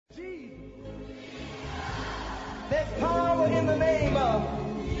There's power in the name of.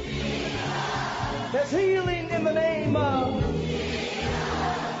 There's healing in the name of.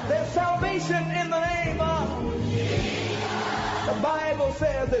 There's salvation in the name of. The Bible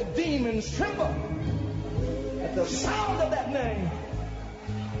says that demons tremble at the sound of that name.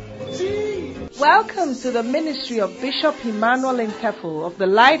 Jesus. Welcome to the ministry of Bishop Emmanuel Intefel of the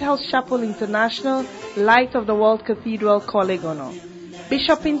Lighthouse Chapel International, Light of the World Cathedral, Kolegono.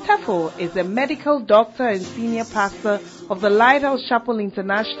 Bishop Intefel is a medical doctor and senior pastor of the Lighthouse Chapel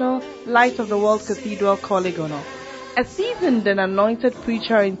International, Light of the World Cathedral, Kolegono. A seasoned and anointed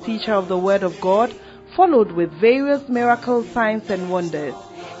preacher and teacher of the Word of God, followed with various miracles, signs and wonders.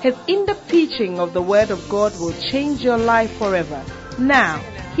 His in-depth teaching of the Word of God will change your life forever. Now,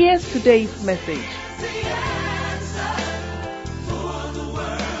 here's today's message.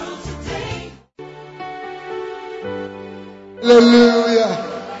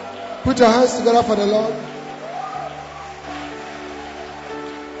 Hallelujah. Put your hands together for the Lord.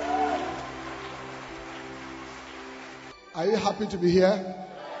 Are you happy to be here?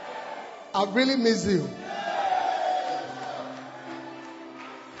 I really miss you.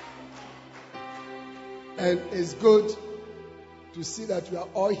 And it's good to see that you are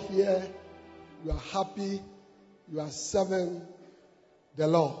all here. You are happy. You are serving the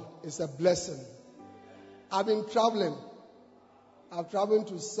Lord. It's a blessing. I've been traveling. I've traveled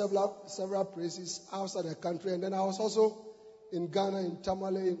to several places outside the country, and then I was also in Ghana, in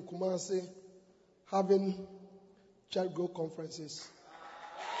Tamale, in Kumasi, having church growth conferences.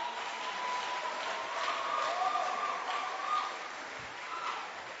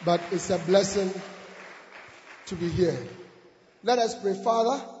 But it's a blessing to be here. Let us pray.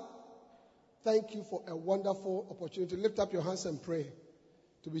 Father, thank you for a wonderful opportunity. Lift up your hands and pray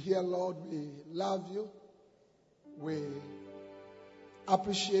to be here, Lord. We love you. We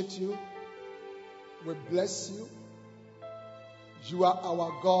appreciate you. We bless you. You are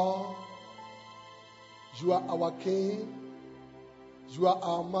our God. You are our King. You are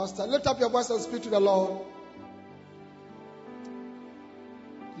our Master. Lift up your voice and speak to the Lord.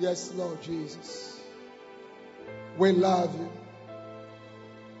 Yes, Lord Jesus. We love you.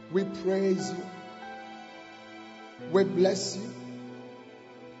 We praise you. We bless you.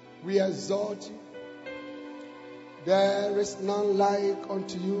 We exalt you. There is none like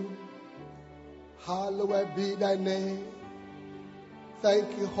unto you. Hallowed be thy name.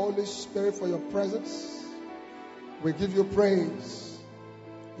 Thank you, Holy Spirit, for your presence. We give you praise.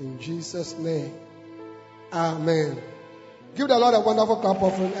 In Jesus' name. Amen. Give the Lord a wonderful clap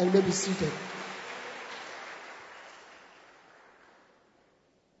offering and may be seated.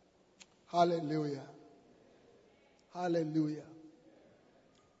 Hallelujah. Hallelujah.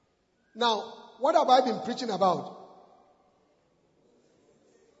 Now, what have I been preaching about?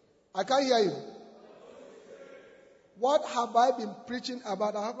 I can't hear you. What have I been preaching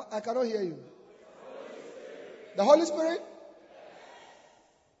about? I cannot hear you. The Holy Spirit?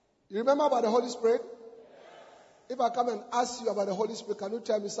 You remember about the Holy Spirit? If I come and ask you about the Holy Spirit, can you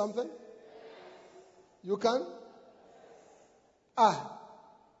tell me something? You can?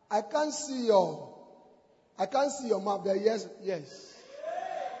 I can't see your mouth there. Yes, yes.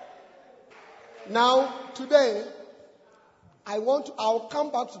 Now, today, I'll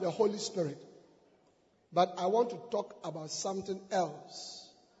come back to the Holy Spirit. But I want to talk about something else.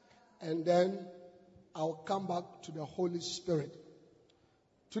 And then I'll come back to the Holy Spirit.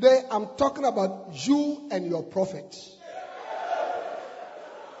 Today, I'm talking about you and your prophet.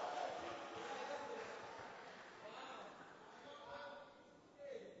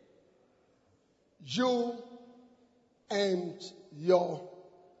 You and your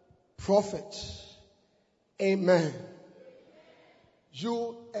prophet. Amen.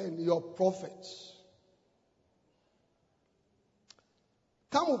 You and your prophet.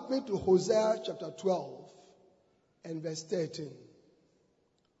 Come with me to Hosea chapter 12 and verse 13.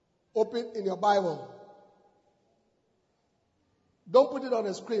 Open in your Bible. Don't put it on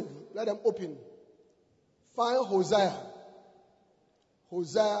the screen. Let them open. Find Hosea.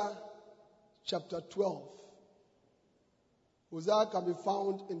 Hosea chapter 12. Hosea can be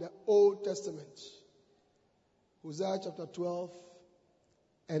found in the Old Testament. Hosea chapter 12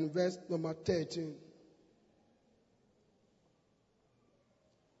 and verse number 13.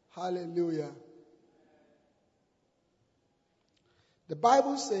 Hallelujah. The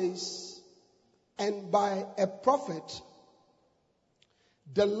Bible says, and by a prophet,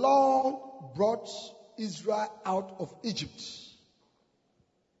 the Lord brought Israel out of Egypt.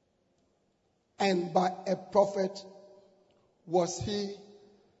 And by a prophet was he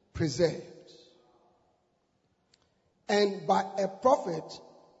preserved. And by a prophet,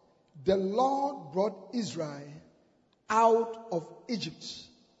 the Lord brought Israel out of Egypt,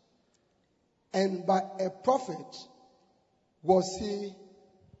 and by a prophet was he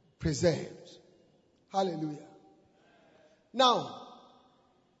preserved. Hallelujah. Now,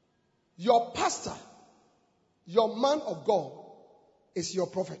 your pastor, your man of God, is your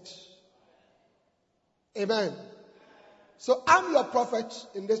prophet. Amen. So I'm your prophet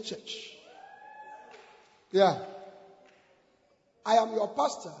in this church. Yeah. I am your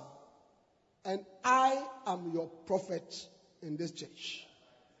pastor, and I am your prophet in this church.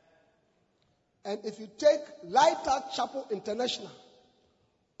 And if you take Lighthouse Chapel International,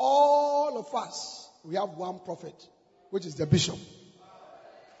 all of us, we have one prophet, which is the bishop.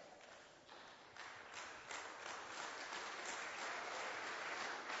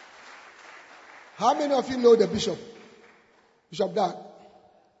 How many of you know the bishop? Bishop Dag.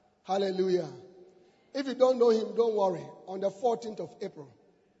 Hallelujah. If you don't know him, don't worry. On the 14th of April,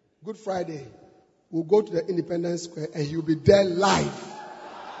 Good Friday, we'll go to the Independence Square and he'll be there live.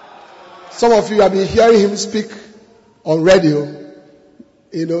 Some of you have been hearing him speak on radio.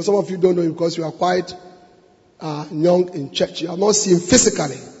 You know, some of you don't know him because you are quite young in church. You have not seen him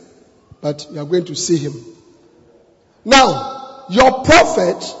physically, but you are going to see him. Now, your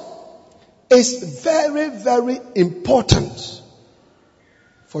prophet is very, very important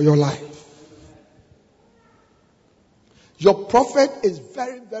for your life. Your prophet is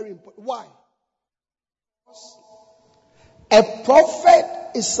very, very important. Why? A prophet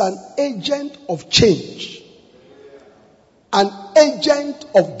is an agent of change, an agent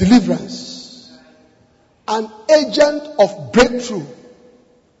of deliverance, an agent of breakthrough,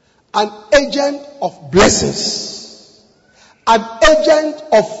 an agent of blessings, an agent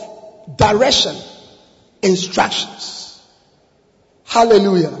of direction, instructions.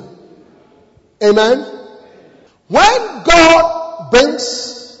 Hallelujah. Amen. When God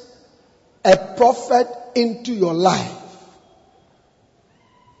brings a prophet into your life,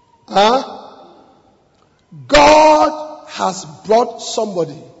 God has brought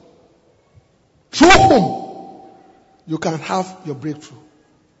somebody through whom you can have your breakthrough.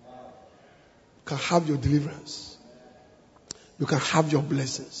 You can have your deliverance. You can have your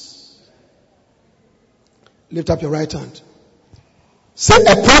blessings. Lift up your right hand. Say,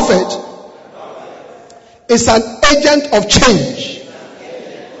 a prophet is an agent of change.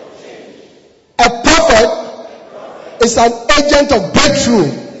 A prophet is an agent of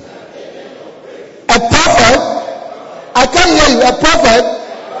breakthrough. A prophet, I can't hear you. A prophet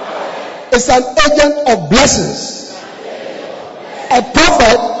is an agent of blessings. A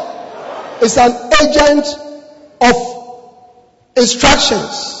prophet is an agent of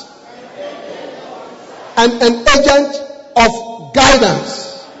instructions. And an agent of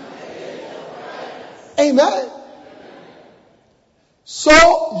guidance. Amen. So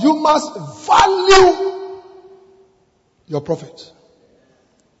you must value your prophet.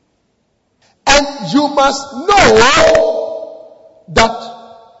 And you must know that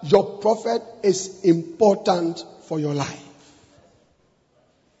your prophet is important for your life.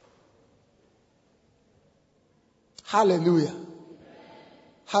 Hallelujah.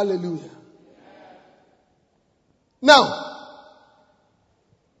 Hallelujah. Now,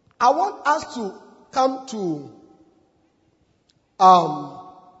 I want us to come to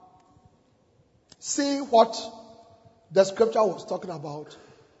see what the scripture was talking about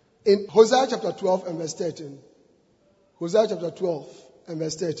in Hosea chapter 12 and verse 13. Hosea chapter 12 and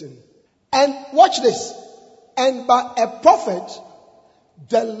verse 13. And watch this. And by a prophet,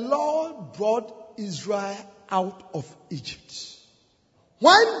 the Lord brought Israel out of Egypt.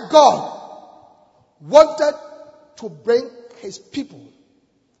 When God wanted to bring his people,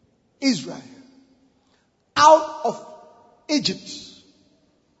 Israel, out of Egypt,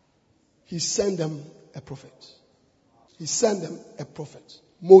 he sent them a prophet. He sent them a prophet.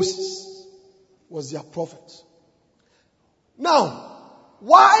 Moses was their prophet. Now,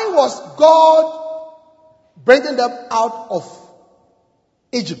 why was God bringing them out of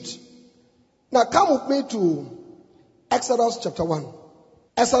Egypt? Now, come with me to Exodus chapter 1.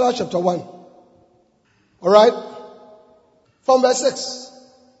 Exodus chapter 1. Alright? From verse 6.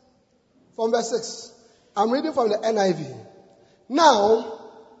 From verse 6. I'm reading from the NIV. Now,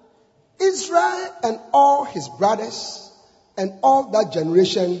 Israel and all his brothers and all that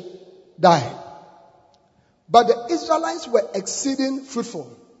generation died. But the Israelites were exceeding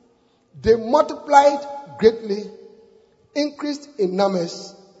fruitful. They multiplied greatly, increased in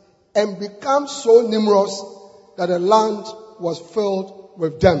numbers, and became so numerous that the land was filled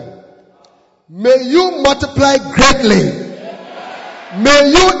with them. May you multiply greatly.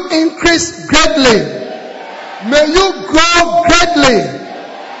 May you increase greatly. May you grow greatly.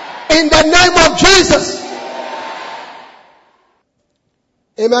 In the name of Jesus.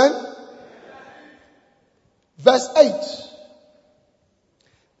 Amen. Verse 8.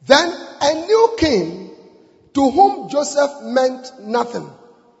 Then a new king, to whom Joseph meant nothing,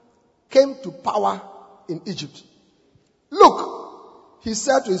 came to power in Egypt. Look, he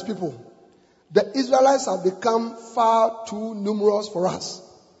said to his people, the Israelites have become far too numerous for us.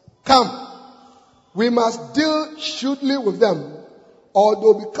 Come, we must deal shrewdly with them, or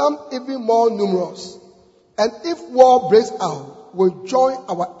they'll become even more numerous. And if war breaks out, we'll join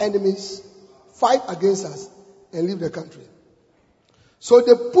our enemies, fight against us, and leave the country. So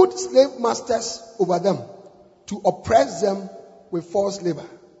they put slave masters over them to oppress them with forced labor.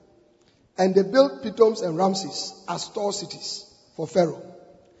 And they built Pitoms and Ramses as store cities for Pharaoh.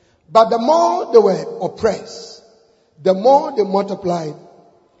 But the more they were oppressed, the more they multiplied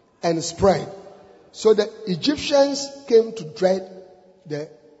and spread. So the Egyptians came to dread the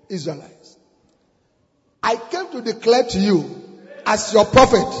Israelites. I came to declare to you as your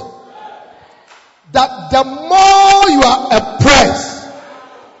prophet that the more you are oppressed,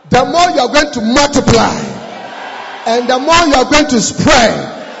 the more you are going to multiply, and the more you are going to spread,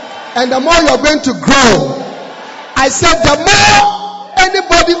 and the more you are going to grow. I said the more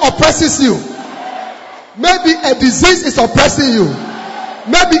anybody oppresses you, maybe a disease is oppressing you,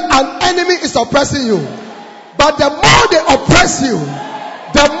 maybe an enemy is oppressing you, but the more they oppress you,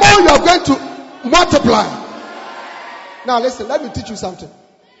 the more you are going to multiply. Now listen, let me teach you something.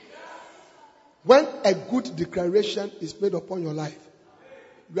 When a good declaration is made upon your life,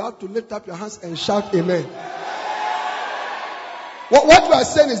 you have to lift up your hands and shout amen. What you are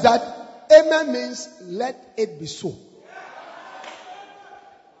saying is that amen means let it be so.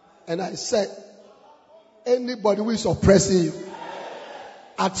 And I said, anybody who is oppressing you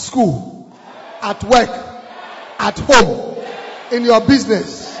at school, at work, at home, in your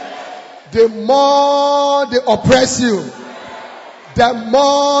business, the more they oppress you, the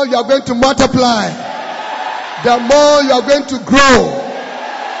more you are going to multiply, the more you are going to grow.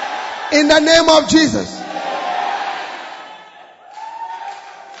 In the name of Jesus.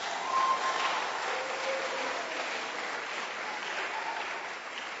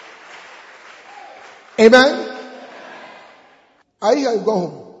 Amen. Are you here? You go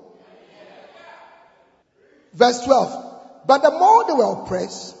home. Verse 12. But the more they were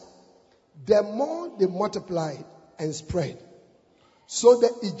oppressed, the more they multiplied and spread. So the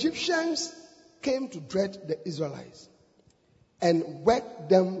Egyptians came to dread the Israelites and worked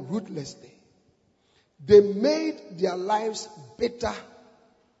them ruthlessly. They made their lives bitter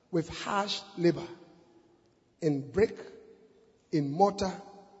with harsh labor in brick, in mortar,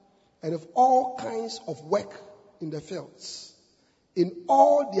 and of all kinds of work in the fields. In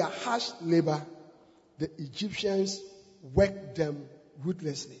all their harsh labor, the Egyptians worked them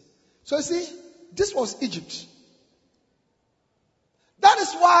ruthlessly. So you see, this was Egypt. That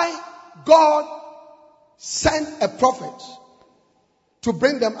is why God sent a prophet to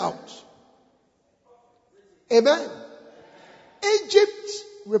bring them out. Amen. Egypt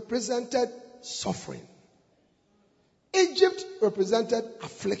represented suffering. Egypt represented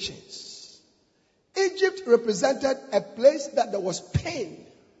afflictions. Egypt represented a place that there was pain.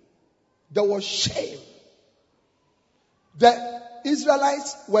 There was shame. The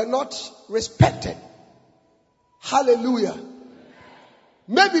Israelites were not respected. Hallelujah.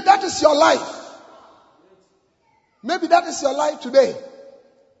 Maybe that is your life. Maybe that is your life today.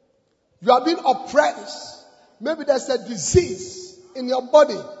 You are being oppressed. Maybe there's a disease in your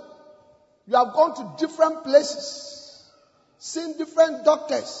body. You have gone to different places, seen different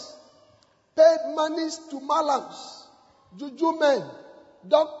doctors, paid monies to malams, juju men,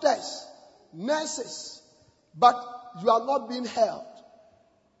 doctors, nurses, but you are not being helped.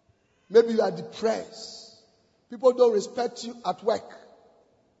 Maybe you are depressed. People don't respect you at work.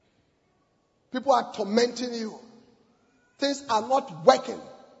 People are tormenting you. Things are not working. Do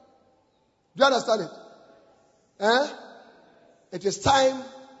you understand it? It is time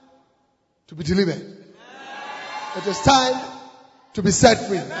to be delivered. It is time to be set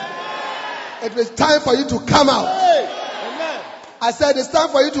free. It is time for you to come out. I said it's time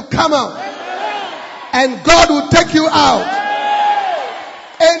for you to come out. And God will take you out.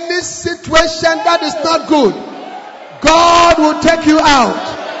 Any situation that is not good, God will take you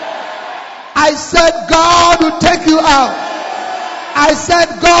out. I said God will take you out. I said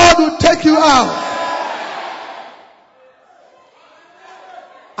God will take you out.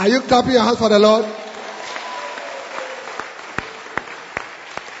 Are you clapping your hands for the Lord?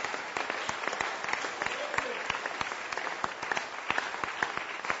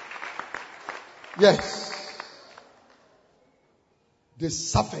 Yes. They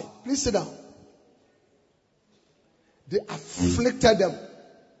suffered. Please sit down. They afflicted them.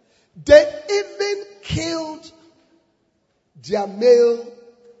 They even killed their male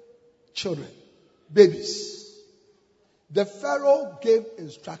children, babies. The Pharaoh gave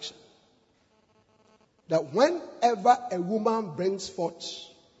instruction that whenever a woman brings forth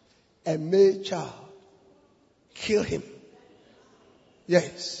a male child, kill him.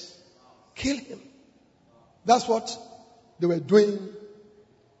 Yes, kill him. That's what they were doing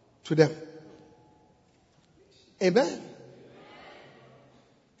to them. Amen.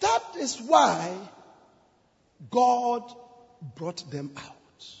 That is why God brought them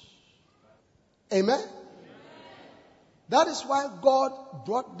out. Amen. That is why God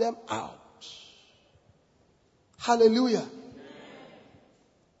brought them out. Hallelujah.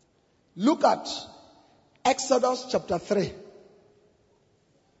 Look at Exodus chapter 3.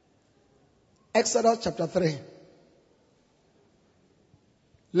 Exodus chapter 3.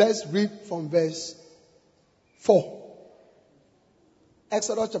 Let's read from verse 4.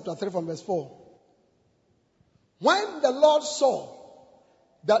 Exodus chapter 3 from verse 4. When the Lord saw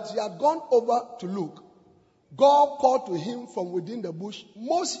that he had gone over to look, God called to him from within the bush,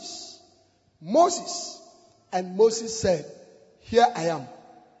 Moses, Moses. And Moses said, here I am.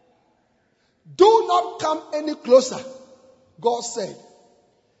 Do not come any closer, God said.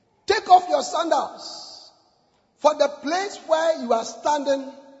 Take off your sandals, for the place where you are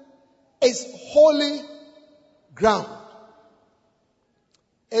standing is holy ground.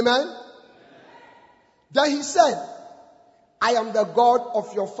 Amen. Then he said, I am the God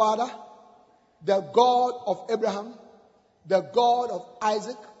of your father, the God of Abraham, the God of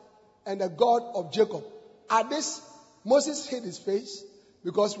Isaac, and the God of Jacob. At this, Moses hid his face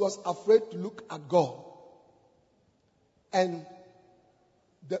because he was afraid to look at God. And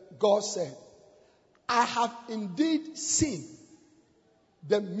God said, I have indeed seen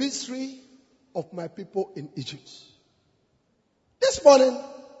the misery of my people in Egypt. This morning,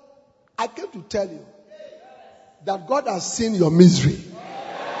 I came to tell you that God has seen your misery.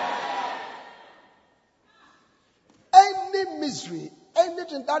 Any misery,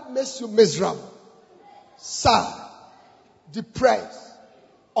 anything that makes you miserable, sad, depressed,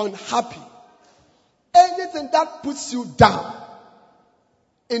 unhappy, anything that puts you down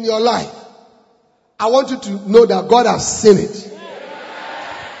in your life, I want you to know that God has seen it.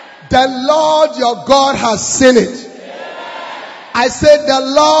 The Lord your God has seen it. I said the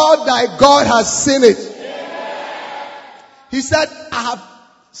Lord thy God has seen it. He said, I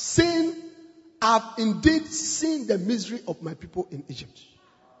have indeed seen the misery of my people in Egypt.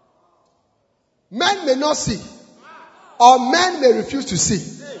 Men may not see, or men may refuse to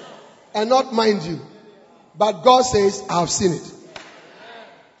see and not mind you. But God says, I have seen it.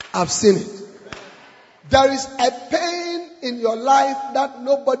 I've seen it. There is a pain in your life that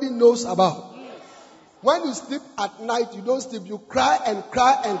nobody knows about. When you sleep at night, you don't sleep. You cry and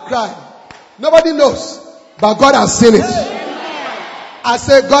cry and cry. Nobody knows. But God has seen it. I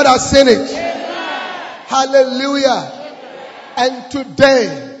say God has seen it. Hallelujah. And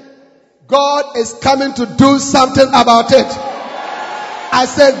today, God is coming to do something about it. I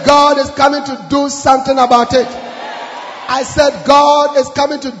said God is coming to do something about it. I said God is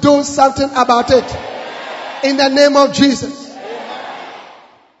coming to do something about it. In the name of Jesus.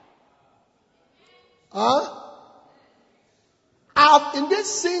 I have indeed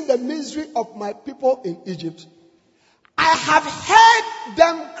seen the misery of my people in Egypt. I have heard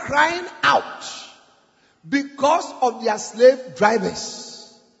them crying out because of their slave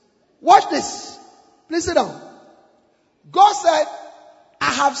drivers. Watch this. Please sit down. God said,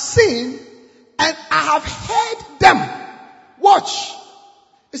 I have seen and I have heard them. Watch.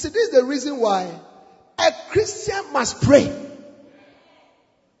 You see, this is the reason why a Christian must pray.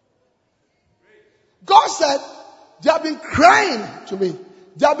 God said, they have been crying to me.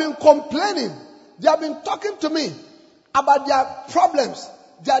 They have been complaining. They have been talking to me about their problems,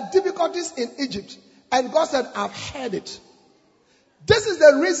 their difficulties in Egypt. And God said, I've heard it. This is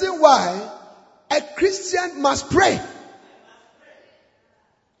the reason why a Christian must pray.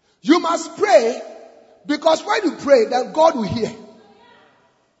 You must pray because when you pray, then God will hear.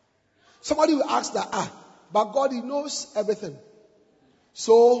 Somebody will ask that, but God, He knows everything.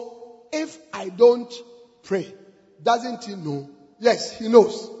 So, if I don't pray, doesn't He know? Yes, He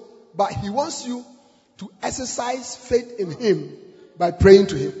knows. But He wants you to exercise faith in Him by praying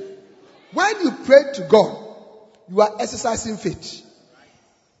to Him. When you pray to God, you are exercising faith.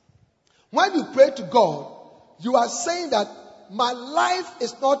 When you pray to God, you are saying that my life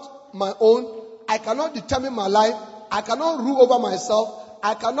is not my own. I cannot determine my life. I cannot rule over myself.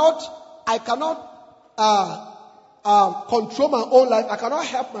 I cannot control my own life. I cannot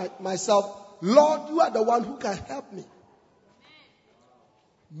help myself. Lord, you are the one who can help me.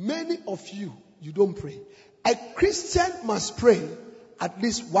 Many of you don't pray. A Christian must pray at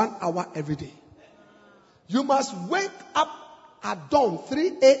least 1 hour every day. You must wake up at dawn,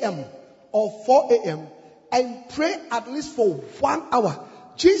 3 a.m. or 4 a.m. and pray at least for 1 hour.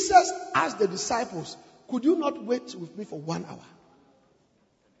 Jesus asked the disciples, could you not wait with me for 1 hour?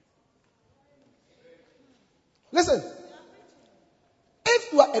 Listen,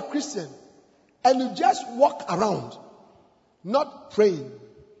 if you are a Christian and you just walk around not praying,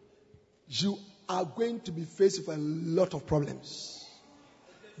 you are going to be faced with a lot of problems.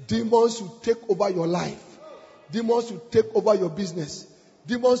 Demons will take over your life. Demons will take over your business.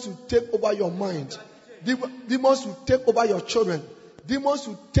 Demons will take over your mind. Demons will take over your children. Demons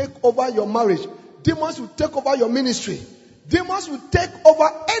will take over your marriage. Demons will take over your ministry. Demons will take over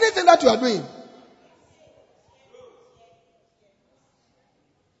anything that you are doing.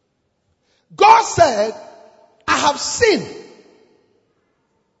 God said, I have seen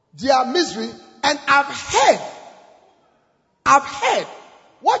their misery and I've heard,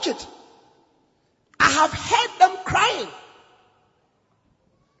 watch it. I have heard them crying.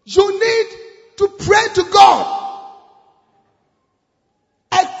 You need to pray to God.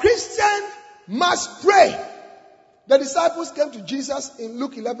 A Christian must pray. The disciples came to Jesus in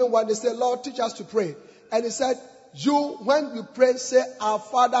Luke 11:1. They said, Lord, teach us to pray. And he said, when you pray, say, Our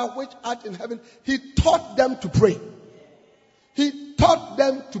Father which art in heaven. He taught them to pray. He taught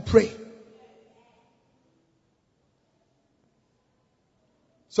them to pray.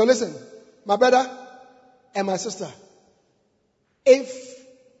 So listen, my brother and my sister, if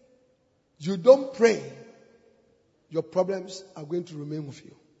you don't pray, your problems are going to remain with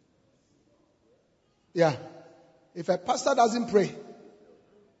you. Yeah. If a pastor doesn't pray,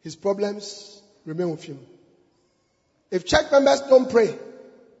 his problems remain with him. If church members don't pray,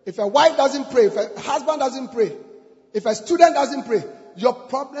 if a wife doesn't pray, if a husband doesn't pray, if a student doesn't pray, your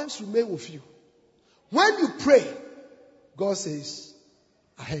problems remain with you. When you pray, God says,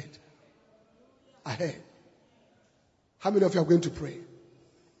 ahead. How many of you are going to pray?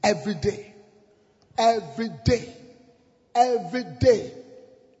 Every day. Every day. Every day.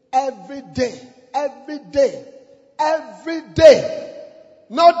 Every day. Every day. Every day.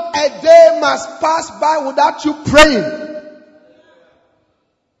 Not a day must pass by without you praying.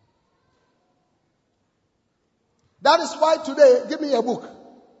 That is why today, give me a book.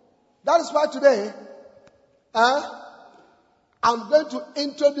 That is why today, I'm going to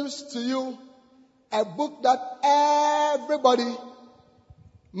introduce to you a book that everybody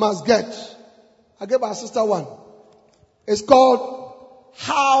must get. I gave our sister one. It's called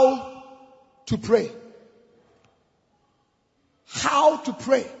How to Pray. How to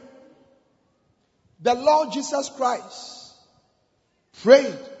pray. The Lord Jesus Christ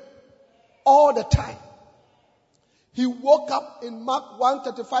prayed all the time. He woke up in Mark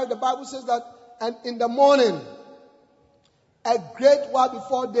 1:35. The Bible says that, and in the morning, a great while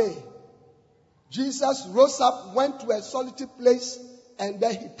before day, Jesus rose up, went to a solitary place, and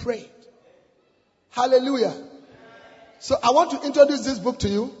there he prayed. Hallelujah. So I want to introduce this book to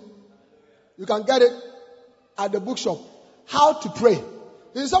you. You can get it at the bookshop. How to pray.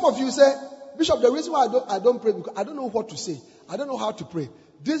 Some of you say, Bishop, the reason why I don't pray because I don't know what to say. I don't know how to pray.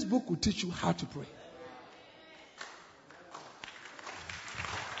 This book will teach you how to pray.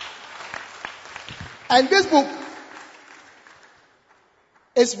 And this book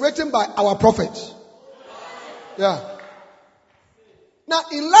is written by our prophet. Yeah. Now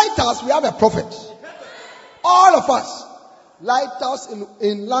in Lighthouse we have a prophet. All of us. Lighthouse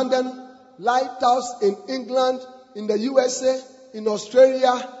in London, Lighthouse in England, in the USA, in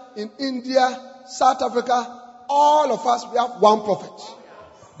Australia, in India, South Africa, all of us, we have one prophet.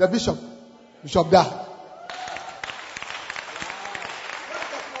 The Bishop. Bishop Da.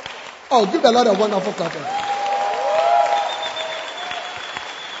 Oh, give the Lord a wonderful clap.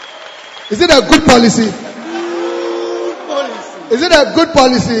 Is it a good policy? Is it a good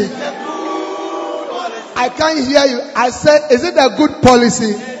policy? I can't hear you. I said, is it a good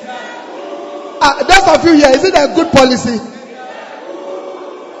policy? Those of you here, is it a good policy?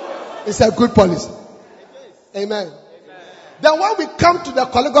 It's a good policy. Amen. Then when we come to the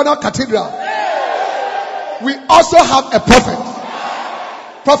Polygonal Cathedral, we also have a prophet.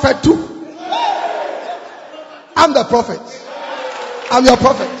 Prophet too. I'm the prophet. I'm your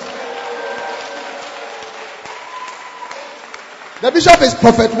prophet. The bishop is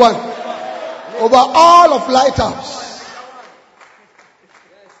prophet 1 over all of Lighthouse.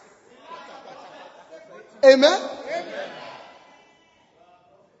 Amen.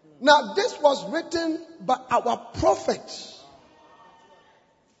 Now this was written by our prophet.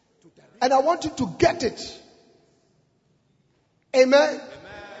 And I want you to get it. Amen.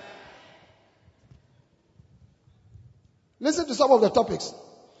 Listen to some of the topics.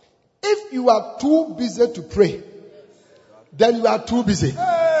 If you are too busy to pray, then you are too busy.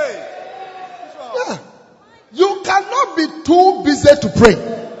 Yeah. You cannot be too busy to pray.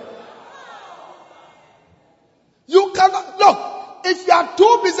 You cannot. Look, if you are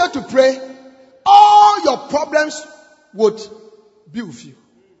too busy to pray, all your problems would be with you.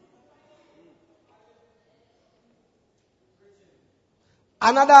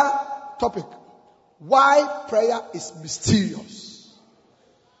 Another topic. Why prayer is mysterious.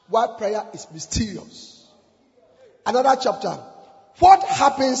 Why prayer is mysterious. Another chapter. What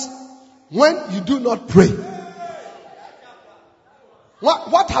happens when you do not pray?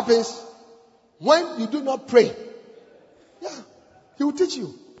 What happens when you do not pray? Yeah. He will teach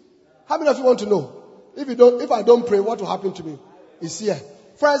you. How many of you want to know? If I don't pray, what will happen to me? It's here.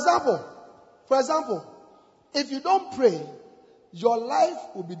 For example, if you don't pray, your life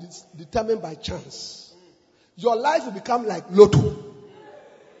will be determined by chance. Your life will become like lotto.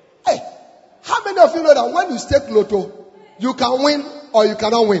 Hey, how many of you know that when you stake lotto, you can win or you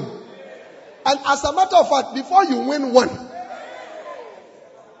cannot win? And as a matter of fact, before you win one,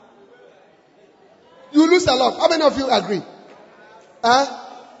 you lose a lot. How many of you agree?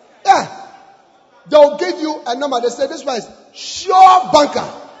 Yeah. They'll give you a number. They say this one is sure banker.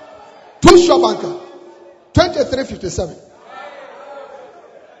 Too sure banker. 2357.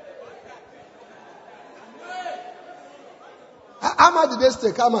 How much did they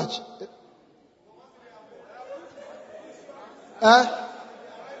stake? How much?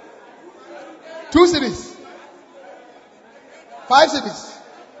 2 cities. 5 cities.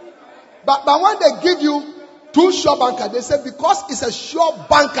 But when they give you 2 sure banker, they say because it's a sure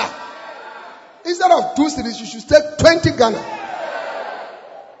banker, instead of 2 cities, you should stake 20 Ghana.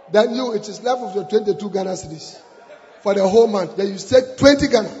 Then it is left with your 22 Ghana cities for the whole month. Then you stake 20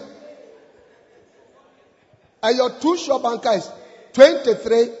 Ghana. And your 2 sure banker is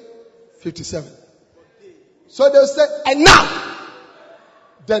 2357. So they'll say, and now,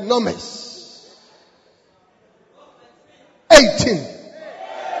 the numbers. 18.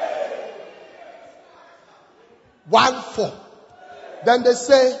 1 4. Then they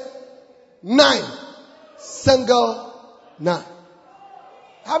say 9. Single 9.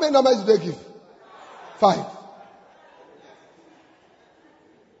 How many numbers do they give? 5.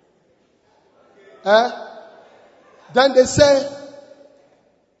 Then they say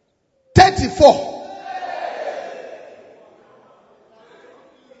 34.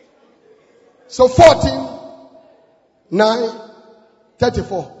 So 14, 9,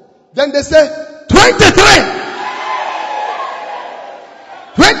 34. Then they say 23.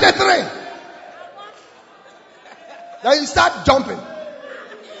 23. Then you start jumping.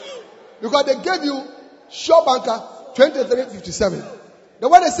 Because they gave you sure banker 2357. Then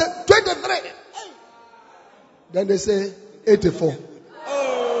when they say 23, then they say 84.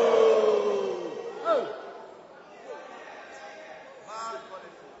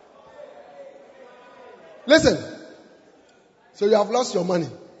 Listen. So you have lost your money.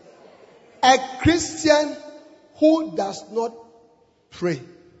 A Christian who does not pray,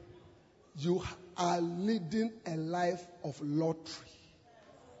 you are leading a life of lottery.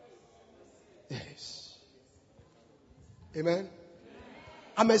 Yes. Amen.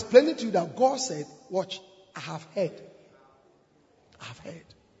 I'm explaining to you that God said, watch, I have heard. I've heard.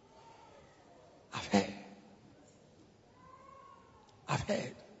 I've heard. I've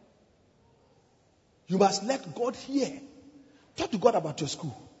heard. You must let God hear. Talk to God about your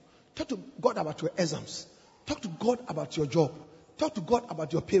school. Talk to God about your exams. Talk to God about your job. Talk to God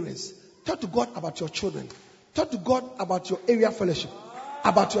about your parents. Talk to God about your children. Talk to God about your area fellowship.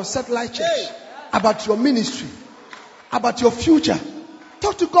 About your satellite church. About your ministry. About your future.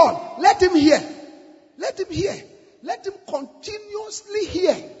 Talk to God. Let Him hear. Let Him hear. Let Him continuously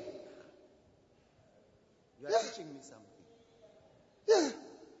hear. You are teaching me something. Yeah.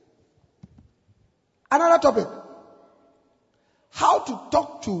 Another topic. How to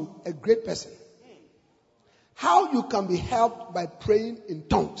talk to a great person. How you can be helped by praying in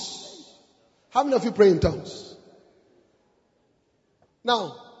tongues. How many of you pray in tongues?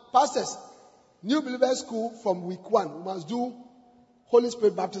 Now, pastors, New Believer School from week 1, we must do Holy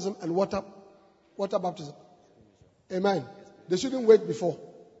Spirit baptism and water baptism. Amen. They shouldn't wait before.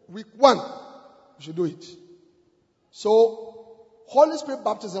 Week 1, we should do it. So, Holy Spirit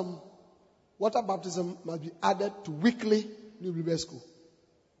baptism, water baptism must be added to weekly New Believer School.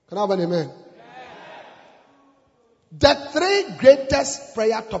 Can I have an amen? The 3 greatest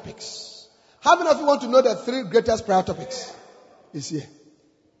prayer topics. How many of you want to know the 3 greatest prayer topics? Is here.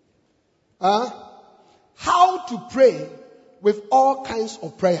 How to pray with all kinds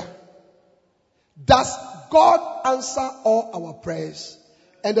of prayer. Does God answer all our prayers.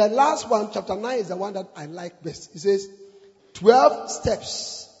 And the last one, chapter 9, is the one that I like best. It says 12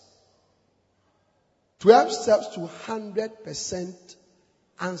 steps. 12 steps to 100%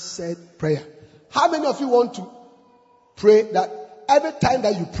 answered prayer. How many of you want to pray that every time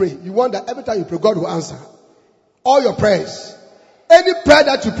that you pray, you want that every time you pray, God will answer all your prayers? Any prayer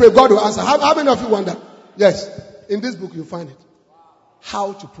that you pray, God will answer. How many of you want that? Yes. In this book, you'll find it.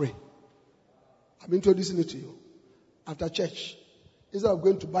 How to pray. I'm introducing it to you. After church, instead of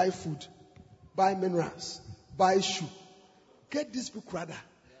going to buy food, buy minerals, buy shoe, get this book rather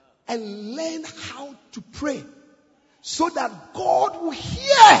and learn how to pray so that God will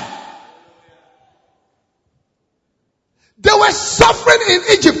hear. They were suffering in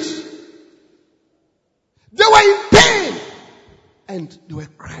Egypt. They were in pain. And they were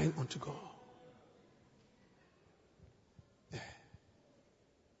crying unto God.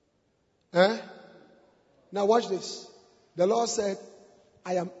 Now watch this. The Lord said,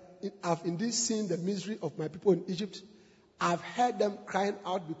 I've indeed seen the misery of my people in Egypt. I've heard them crying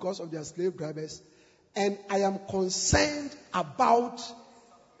out because of their slave drivers. And I am concerned about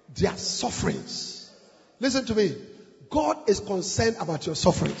their sufferings. Listen to me. God is concerned about your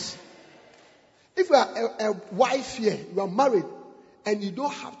sufferings. If you are a wife here, you are married, and you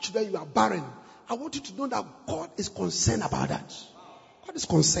don't have children, you are barren, I want you to know that God is concerned about that. God is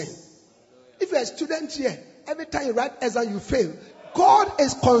concerned. If you are a student here, every time you write exam, you fail. God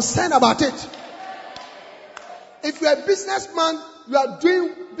is concerned about it. If you are a businessman, you are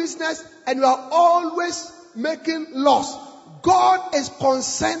doing business, and you are always making loss. God is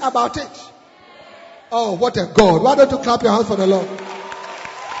concerned about it. Oh, what a God. Why don't you clap your hands for the Lord?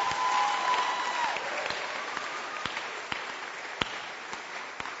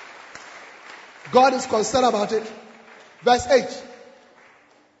 God is concerned about it. Verse 8.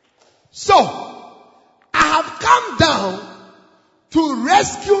 So, I have come down to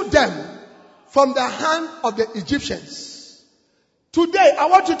rescue them from the hand of the Egyptians. Today, I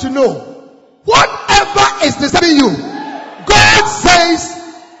want you to know, whatever is disturbing you, God says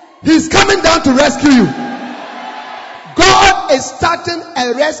He's coming down to rescue you. God is starting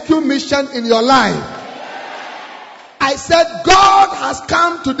a rescue mission in your life. I said, God has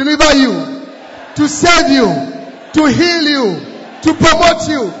come to deliver you, to save you, to heal you, to promote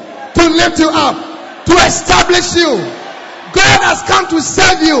you, to lift you up, to establish you. God has come to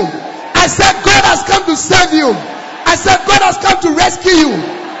save you. I said, God has come to save you. I said, God has come to rescue you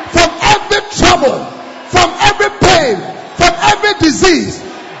from every trouble, from every pain, from every disease.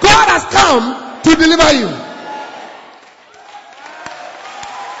 God has come to deliver you.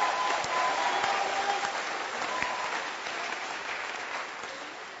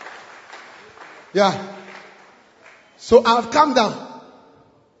 Yeah. So I've come down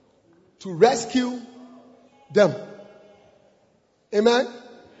to rescue them. Amen.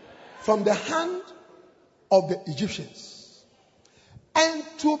 From the hand of the Egyptians. And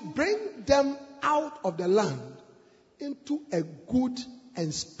to bring them out of the land into a good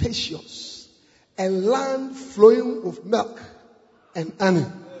and spacious and land flowing with milk and honey.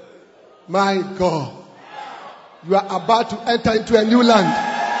 My God. You are about to enter into a new land.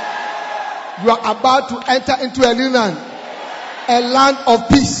 You are about to enter into a new land. A land of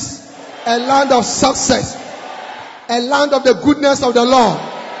peace. A land of success. A land of the goodness of the Lord.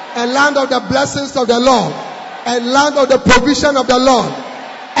 A land of the blessings of the Lord. A land of the provision of the Lord.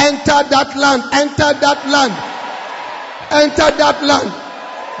 Enter that land. Enter that land. Enter that land.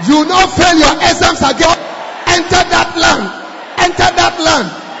 You will not fail your exams again. Enter that land. Enter that land.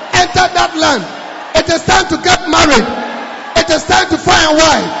 Enter that land. It is time to get married. It is time to find a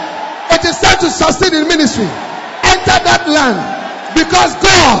wife. It is time to succeed in ministry. Enter that land. Because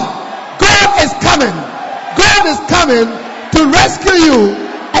God is coming. God is coming to rescue you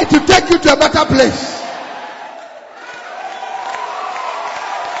and to take you to a better place.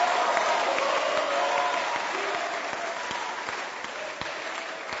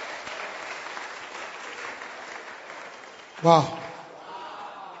 Wow.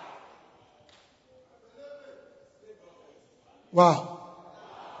 Wow.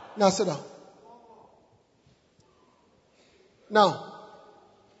 Now sit down. Now,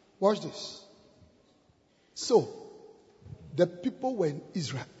 watch this. So, the people were in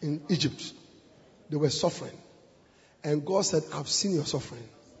Israel, in Egypt. They were suffering. And God said, I've seen your suffering.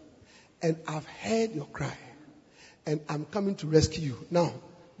 And I've heard your cry. And I'm coming to rescue you. Now,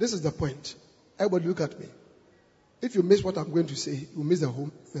 this is the point. Everybody look at me. If you miss what I'm going to say, you miss the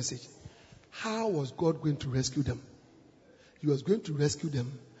whole message. How was God going to rescue them? He was going to rescue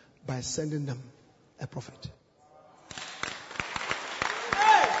them by sending them a prophet.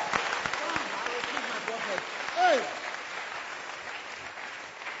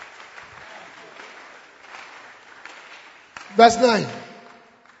 Verse 9.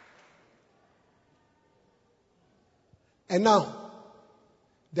 And now,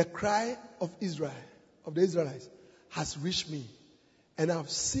 the cry of Israel, of the Israelites, has reached me. And I've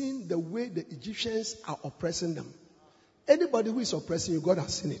seen the way the Egyptians are oppressing them. Anybody who is oppressing you, God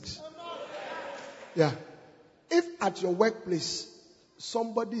has seen it. Yeah. If at your workplace,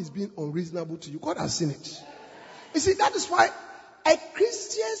 somebody is being unreasonable to you, God has seen it. You see, that is why a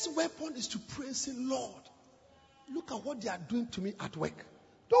Christian's weapon is to pray and say, Lord, look at what they are doing to me at work.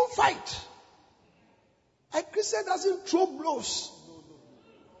 Don't fight. A Christian doesn't throw blows.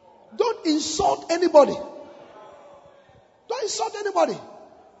 Don't insult anybody. Don't insult anybody.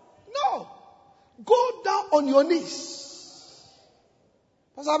 No. Go down on your knees.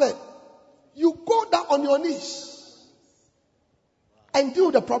 Pastor Abed, you go down on your knees and deal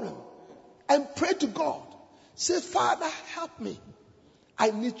with the problem. And pray to God. Say, Father, help me.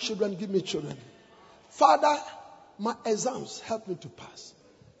 I need children. Give me children. Father, my exams, help me to pass.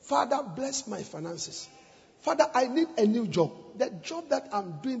 Father, bless my finances. Father, I need a new job. The job that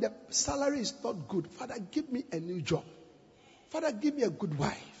I'm doing, the salary is not good. Father, give me a new job. Father, give me a good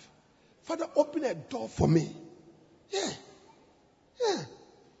wife. Father, open a door for me. Yeah.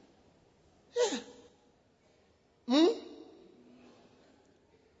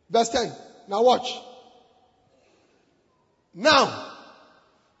 Verse 10. Now watch. Now,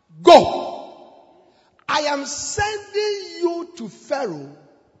 go. I am sending you to Pharaoh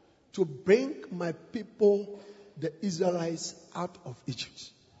to bring my people, the Israelites, out of Egypt.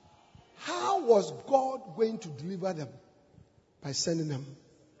 How was God going to deliver them? By sending them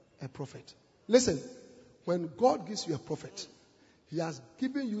a prophet. Listen, when God gives you a prophet, He has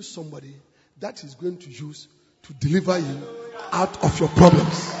given you somebody that He's going to use to deliver you out of your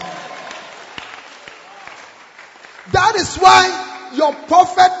problems. That is why your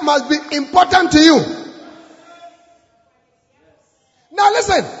prophet must be important to you. Now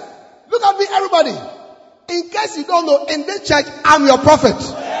listen, look at me, everybody. In case you don't know, in this church, I'm your prophet.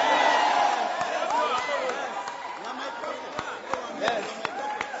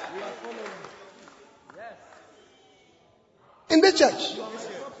 In the church,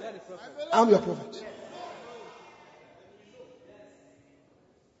 I'm your prophet.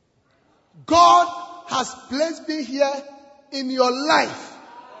 God has placed me here in your life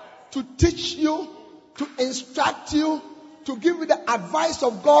to teach you, to instruct you, to give you the advice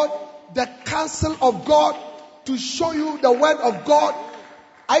of God, the counsel of God, to show you the word of God.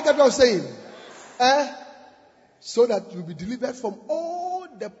 I get what I'm saying? So that you'll be delivered from all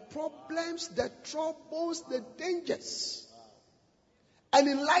the problems, the troubles, the dangers. And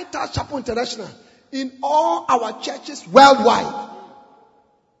in Lighthouse Chapel International, in all our churches worldwide,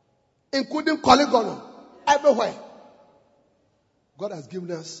 including Colegono, everywhere, God has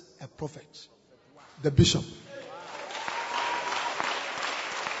given us a prophet, the bishop.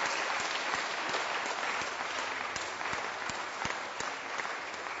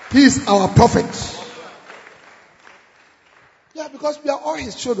 He is our prophet. Yeah, because we are all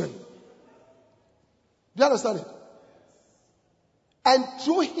His children. Do you understand it? And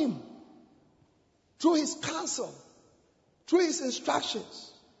through Him, through His counsel, through His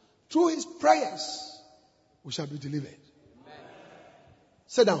instructions, through His prayers, we shall be delivered. Amen.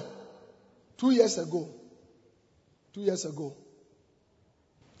 Sit down. 2 years ago,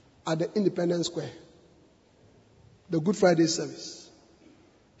 at the Independence Square, the Good Friday service,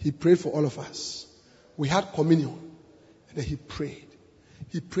 he prayed for all of us. We had communion, and then he prayed.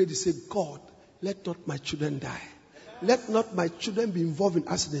 He said, God, let not my children die. Let not my children be involved in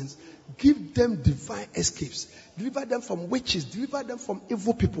accidents. Give them divine escapes. Deliver them from witches. Deliver them from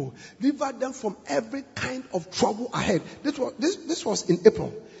evil people. Deliver them from every kind of trouble ahead. This was in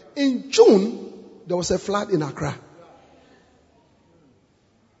April. In June, there was a flood in Accra.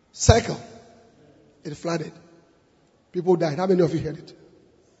 Circle. It flooded. People died. How many of you heard it?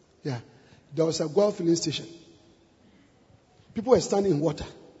 Yeah. There was a gold filling station. People were standing in water.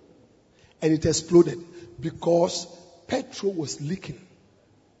 And it exploded because petrol was leaking.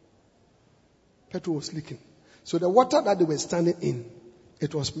 So the water that they were standing in,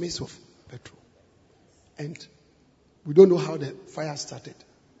 it was mixed with petrol. And we don't know how the fire started.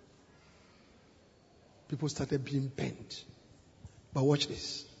 People started being burnt. But watch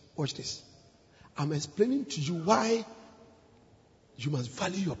this. I'm explaining to you why you must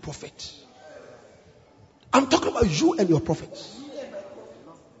value your prophet. I'm talking about you and your prophet.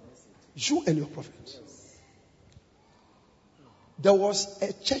 You and your prophet. There was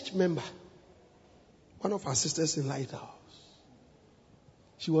a church member, one of our sisters in Lighthouse.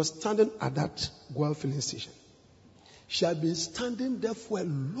 She was standing at that oil filling station. She had been standing there for a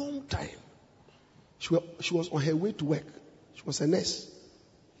long time. She was on her way to work. She was a nurse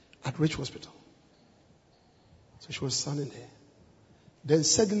at Rich Hospital. So she was standing there. Then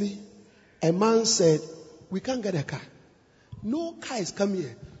suddenly, a man said, we can't get a car. No car is coming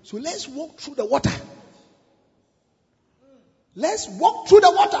here. So let's walk through the water. Let's walk through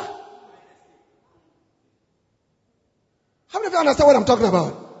the water. How many of you understand what I'm talking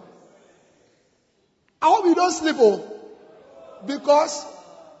about? I hope you don't sleep, because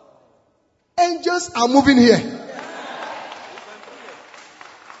angels are moving here.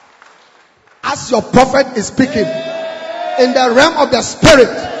 As your prophet is speaking, in the realm of the spirit,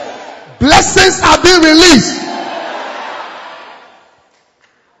 blessings are being released.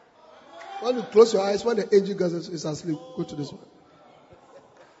 When you close your eyes, when the angel goes is asleep, go to this one.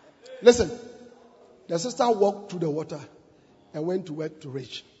 Listen, the sister walked through the water and went to work to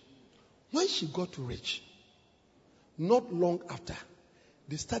Rich. When she got to Rich, not long after,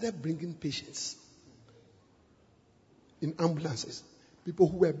 they started bringing patients in ambulances. People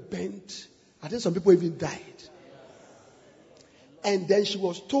who were bent. I think some people even died. And then she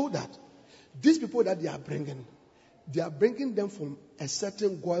was told that these people that they are bringing them from a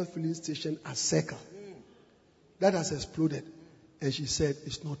certain oil filling station at Circle that has exploded. And she said,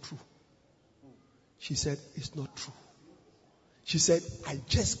 it's not true. She said, it's not true. She said, I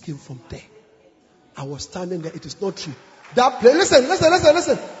just came from there. I was standing there. It is not true. That place,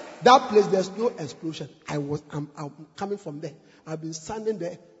 listen. That place, there's no explosion. I'm coming from there. I've been standing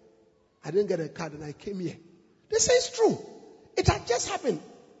there. I didn't get a card and I came here. They say it's true. It had just happened.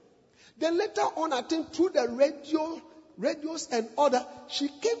 Then later on, I think through the radios and other, she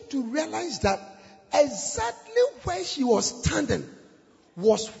came to realize that exactly where she was standing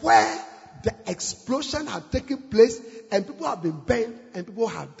was where the explosion had taken place and people have been burned and people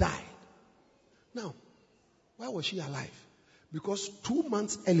have died. Now, why was she alive? Because 2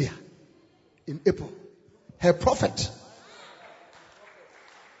 months earlier, in April, her prophet,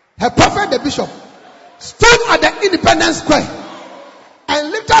 the bishop, stood at the Independence Square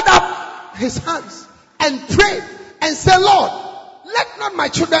and lifted up his hands and prayed and said, Lord, let not my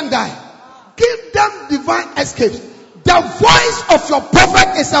children die. Give them divine escapes. The voice of your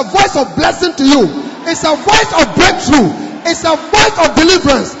prophet is a voice of blessing to you. It's a voice of breakthrough. It's a voice of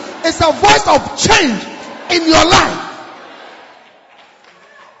deliverance. It's a voice of change in your life.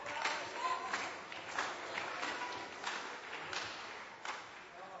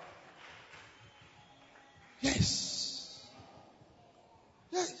 Yes.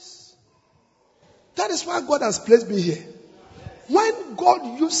 That is why God has placed me here. When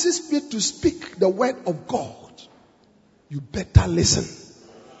God uses me to speak the word of God, you better listen.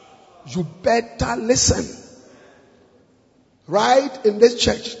 You better listen. Right in this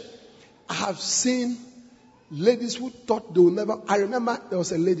church, I have seen ladies who thought they will never. I remember there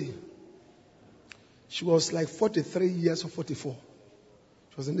was a lady. She was like 43 years or 44.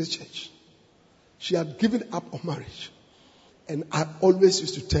 She was in this church. She had given up on marriage. And I always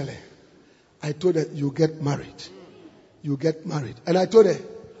used to tell her, I told her, you get married. You get married. And I told her,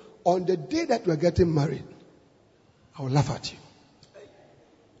 on the day that we are getting married, I will laugh at you.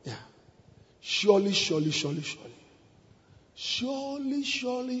 Yeah. Surely. Surely. She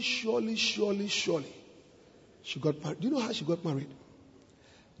got married. Do you know how she got married?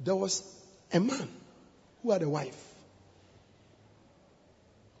 There was a man who had a wife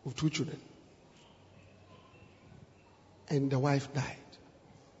with 2 children. And the wife died.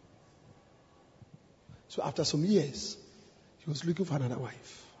 So after some years, he was looking for another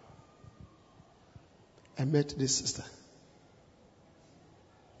wife. I met this sister.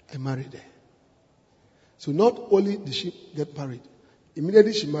 I married her. So not only did she get married,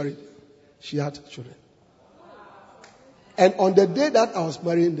 immediately she married, she had children. And on the day that I was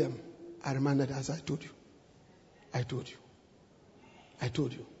marrying them, I reminded her, as I told you.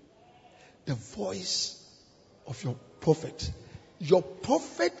 The voice of your prophet. Your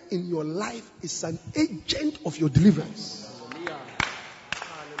prophet in your life is an agent of your deliverance.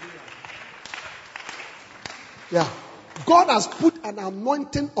 Yeah. God has put an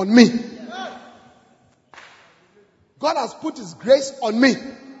anointing on me. God has put His grace on me.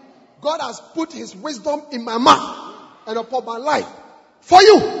 God has put His wisdom in my mouth and upon my life for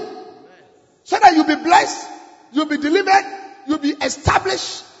you. So that you'll be blessed, you'll be delivered, you'll be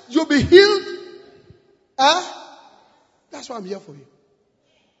established, you'll be healed. That's why I'm here for you.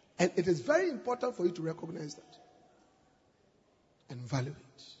 And it is very important for you to recognize that and value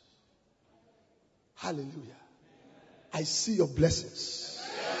it. Hallelujah. I see your blessings.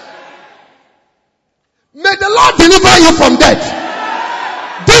 May the Lord deliver you from death.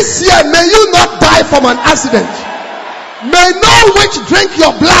 This year, may you not die from an accident. May no witch drink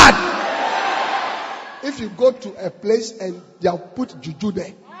your blood. If you go to a place and they have put juju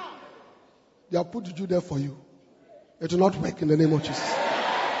there, they have put juju there for you, it will not work in the name of Jesus.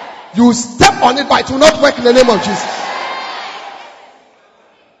 You will step on it, but it will not work in the name of Jesus.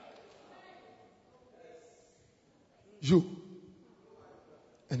 You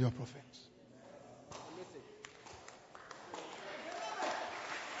and your prophet.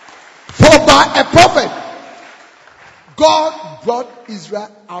 For by a prophet, God brought Israel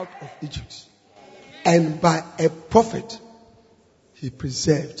out of Egypt. And by a prophet, he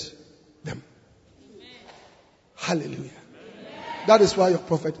preserved them. Hallelujah. That is why your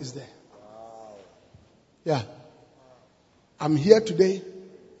prophet is there. Yeah. I'm here today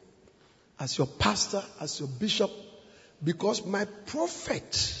as your pastor, as your bishop, because my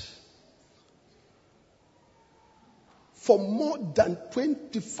prophet, for more than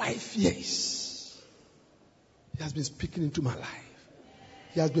 25 years, he has been speaking into my life.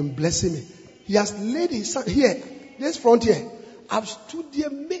 He has been blessing me. He has laid his hand here, this front here. I've stood here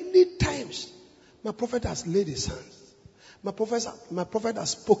many times. My prophet has laid his hands. My prophet has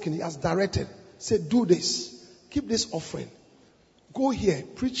spoken. He has directed. Said, do this. Keep this offering. Go here.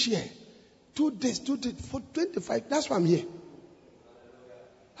 Preach here. Do this. Do this. For 25. That's why I'm here.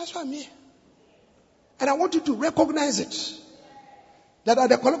 That's why I'm here. And I want you to recognize it. That at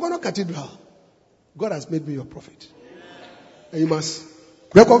the Kologono Cathedral, God has made me your prophet. And you must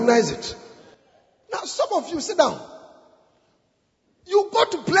recognize it. Now, some of you sit down. You go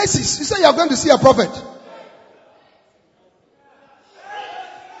to places. You say you are going to see a prophet.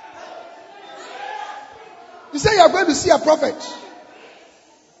 You say you are going to see a prophet.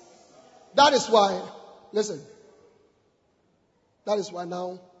 That is why, listen. That is why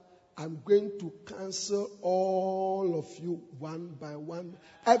now I'm going to cancel all of you one by one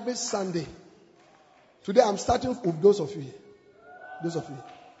every Sunday. Today I'm starting with those of you here. Those of you.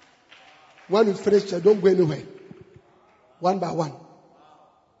 When we finish church, don't go anywhere. One by one.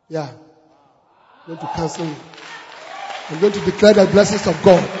 Yeah. I'm going to cancel you. I'm going to declare the blessings of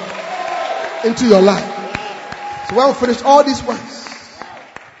God into your life. So when we finish all these ones.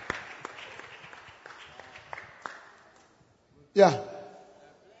 Yeah.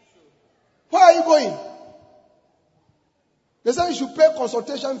 Where are you going? They say you should pay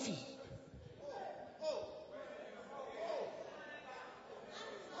consultation fee.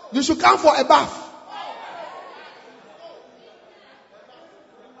 You should come for a bath.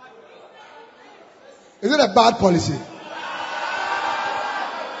 Is it a bad policy?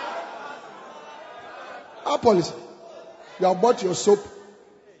 Our policy. You have bought your soap.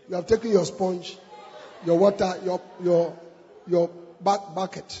 You have taken your sponge, your water, your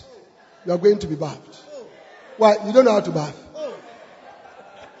bucket. You are going to be bathed. Why? You don't know how to bath.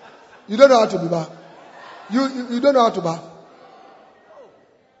 You don't know how to be bathed. You don't know how to bath.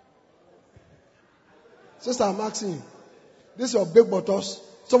 Sister, I'm asking you. This is your big bottles.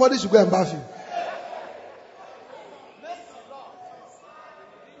 Somebody should go and bath you.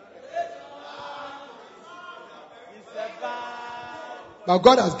 But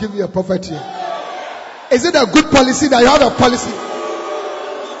God has given you a prophet here. Is it a good policy that you have a policy?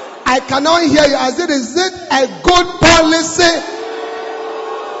 I cannot hear you. Is it a good policy?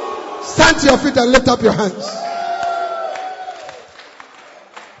 Stand to your feet and lift up your hands.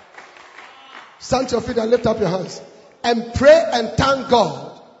 Stand to your feet and lift up your hands. And pray and thank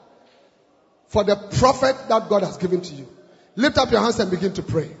God for the prophet that God has given to you. Lift up your hands and begin to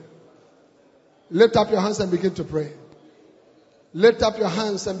pray. Lift up your hands and begin to pray. Lift up your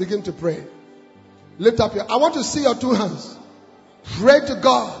hands and begin to pray. Lift up your... I want to see your two hands. Pray to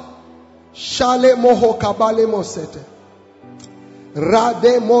God. Shale moho kabale mosete.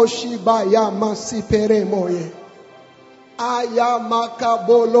 Rade moshi baya masipere moye. Ayamaka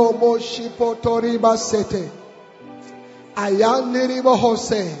bolo moshi potoriba sete. Ayandiribo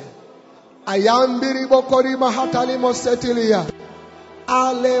hose. Ayambiribo korima hatali mosetilia.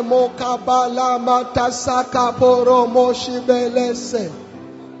 Ale mokabala matasaka poro moshi belese.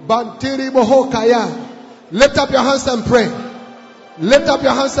 Bantiri bohokaya. Lift up your hands and pray. Lift up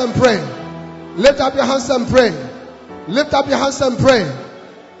your hands and pray. Lift up your hands and pray. Lift up your hands and pray.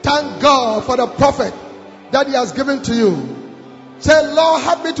 Thank God for the prophet that he has given to you. Say, Lord,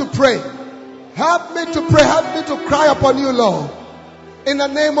 help me to pray. Help me to pray. Help me to cry upon you, Lord. In the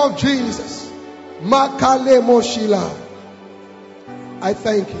name of Jesus. Makale moshila. I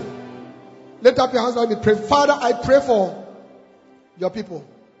thank you. Lift up your hands and let me pray. Father, I pray for your people.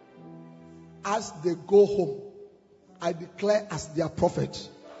 As they go home, I declare as their prophet,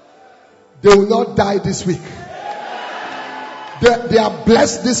 they will not die this week. They are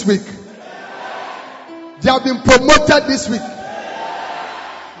blessed this week. They have been promoted this week.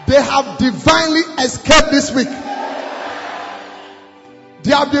 They have divinely escaped this week. They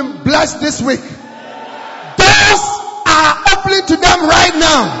have been blessed this week. Doors are opening to them right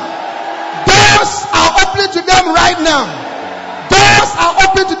now. Doors are opening to them right now. Doors are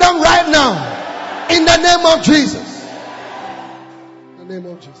opening to them right now. In the name of Jesus. In the name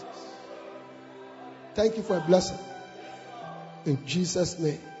of Jesus. Thank you for a blessing. In Jesus'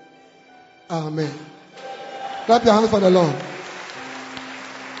 name. Amen. Clap your hands for the Lord.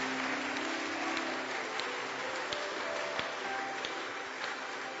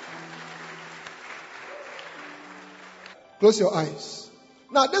 Close your eyes.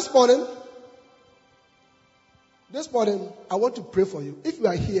 Now this morning, I want to pray for you. If you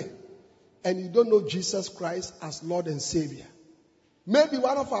are here and you don't know Jesus Christ as Lord and Savior, maybe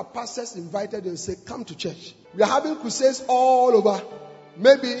one of our pastors invited you and said, come to church. We are having crusades all over.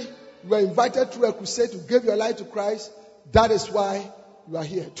 Maybe you were invited to a crusade to give your life to Christ. That is why you are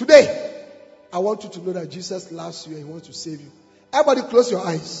here. Today, I want you to know that Jesus loves you and He wants to save you. Everybody close your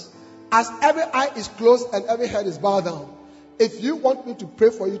eyes. As every eye is closed and every head is bowed down, if you want me to pray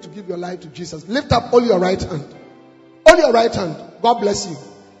for you to give your life to Jesus, lift up only your right hand. Only your right hand. God bless you.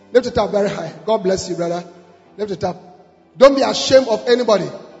 Lift it up very high. God bless you, brother. Lift it up. Don't be ashamed of anybody.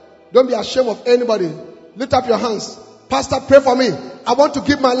 Don't be ashamed of anybody. Lift up your hands. Pastor, pray for me. I want to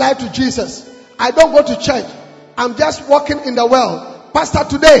give my life to Jesus. I don't go to church. I'm just walking in the world. Pastor,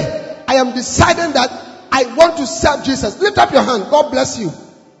 today, I am deciding that I want to serve Jesus. Lift up your hand. God bless you.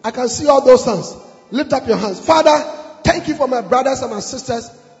 I can see all those hands. Lift up your hands. Father, thank you for my brothers and my sisters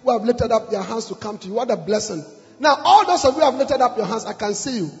who have lifted up their hands to come to you. What a blessing. Now, all those of you who have lifted up your hands, I can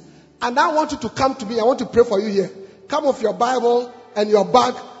see you. And I want you to come to me. I want to pray for you here. Come with your Bible and your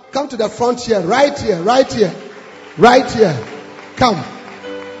bag. Come to the front here. Right here. Right here. Right here. Come.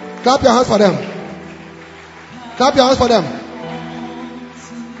 Clap your hands for them. Clap your hands for them.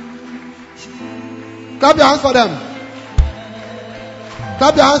 Clap your hands for them.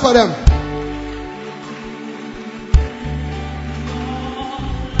 Clap your hands for them.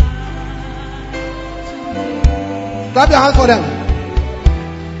 Clap your hands for them.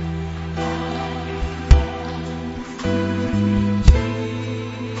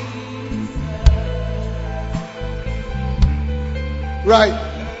 Right.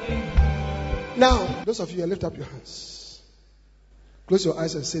 Now, those of you who lift up your hands. Close your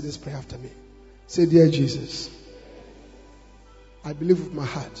eyes and say this prayer after me. Say, dear Jesus, I believe with my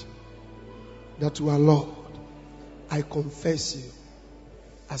heart that you are Lord. I confess you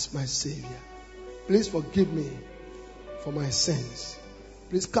as my Savior. Please forgive me for my sins.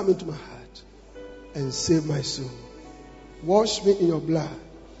 Please come into my heart and save my soul. Wash me in your blood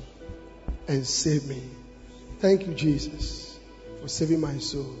and save me. Thank you, Jesus, for saving my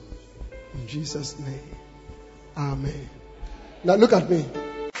soul. In Jesus' name. Amen. Now look at me.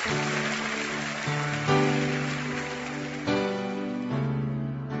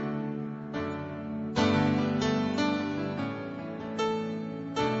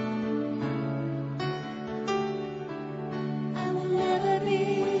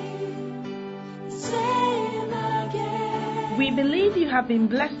 We believe you have been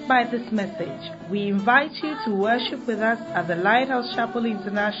blessed by this message. We invite you to worship with us at the Lighthouse Chapel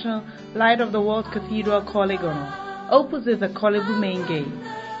International, Light of the World Cathedral, Kolegono, opposite the Kolebu main gate.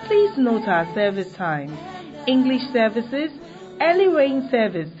 Please note our service times. English services, early rain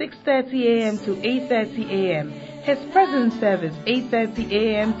service 6:30 a.m. to 8:30 a.m. His presence service 8:30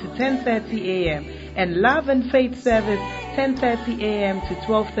 a.m. to 10:30 a.m. and Love and Faith service 10:30 a.m. to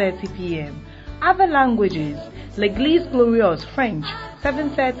 12:30 p.m. Other languages, L'Église Glorieuse French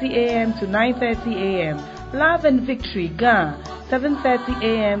 7:30 a.m. to 9:30 a.m. Love and Victory Ghana 7:30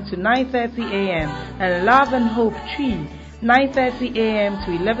 a.m. to 9:30 a.m. and Love and Hope Tree 9:30 a.m.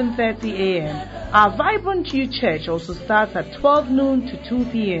 to 11:30 a.m. Our Vibrant Youth Church also starts at 12 noon to 2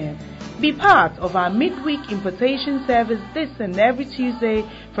 p.m. Be part of our midweek impartation service this and every Tuesday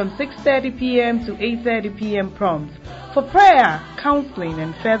from 6:30 p.m. to 8:30 p.m. prompt. For prayer, counseling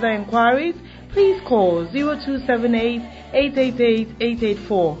and further inquiries, please call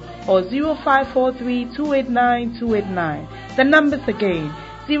 0278-888-884 or 0543-289-289. The numbers again,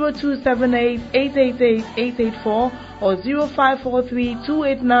 0278-888-884 or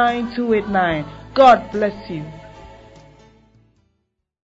 0543-289-289. God bless you.